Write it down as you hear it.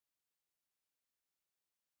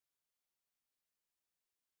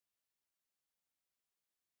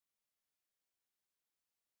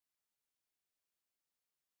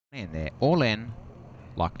And they're all in,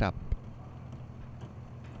 locked up.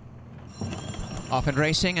 Off and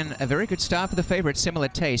racing, and a very good start for the favourite. Similar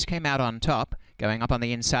Taste came out on top. Going up on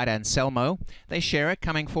the inside, Anselmo. They share it.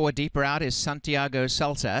 Coming forward deeper out is Santiago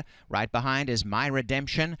Salsa. Right behind is My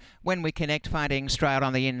Redemption. When We Connect, finding stride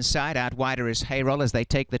on the inside. Out wider is Hayroll as they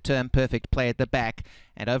take the turn. Perfect Play at the back.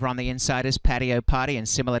 And over on the inside is Patio Party and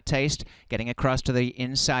Similar Taste. Getting across to the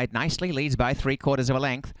inside nicely. Leads by 3/4 of a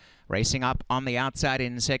length. Racing up on the outside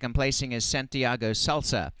in second placing is Santiago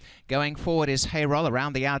Salsa. Going forward is Hayroll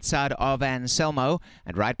around the outside of Anselmo.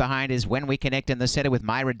 And right behind is When We Connect in the centre with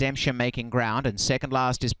My Redemption making ground. And second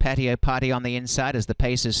last is Patio Party on the inside as the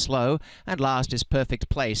pace is slow. And last is Perfect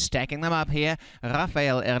Place. Stacking them up here,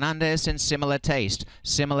 Rafael Hernandez and Similar Taste.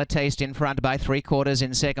 Similar Taste in front by 3/4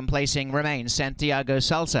 in second placing remains Santiago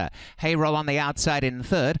Salsa. Hayroll on the outside in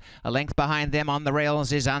third. A length behind them on the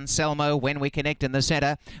rails is Anselmo. When We Connect in the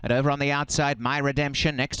centre. And over on the outside, My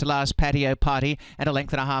Redemption. Next to last, Patio Party. And a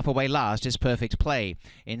length and a half away last is Perfect Play.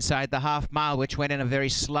 Inside the half mile, which went in a very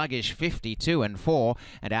sluggish 52 and 4.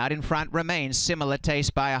 And out in front remains Similar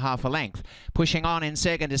Taste by a half a length. Pushing on in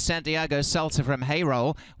second is Santiago Salsa from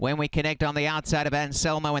Hayroll. When We Connect on the outside of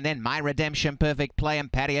Anselmo. And then My Redemption, Perfect Play,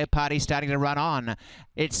 and Patio Party starting to run on.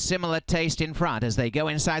 It's Similar Taste in front as they go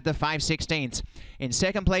inside the 5/16. In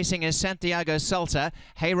second placing is Santiago Salsa.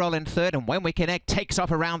 Hayroll in third. And When We Connect takes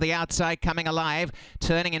off around the outside, coming alive.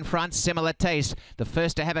 Turning in front, Similar Taste. The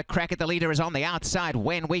first to have a crack at the leader is on the outside,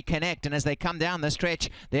 When We Connect. And as they come down the stretch,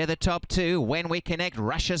 they're the top two. When We Connect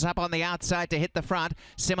rushes up on the outside to hit the front.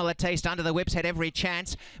 Similar Taste under the whips had every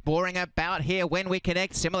chance. Boring about here, When We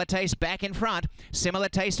Connect. Similar Taste back in front. Similar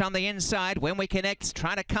Taste on the inside. When We Connect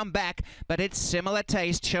trying to come back, but it's Similar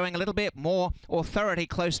Taste showing a little bit more authority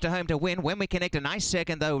close to home to win. When We Connect, a nice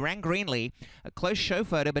second though, ran greenly. A close show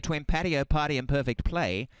photo between Patio Party and Perfect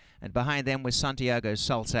Play. And behind them was Santiago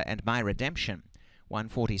Salsa and My Redemption.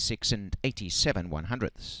 146 and 87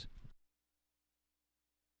 1/100ths.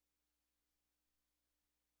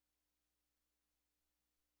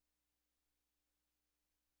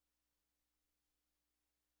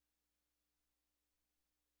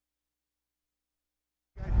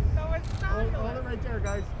 Hold it right there,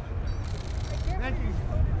 guys. Thank you.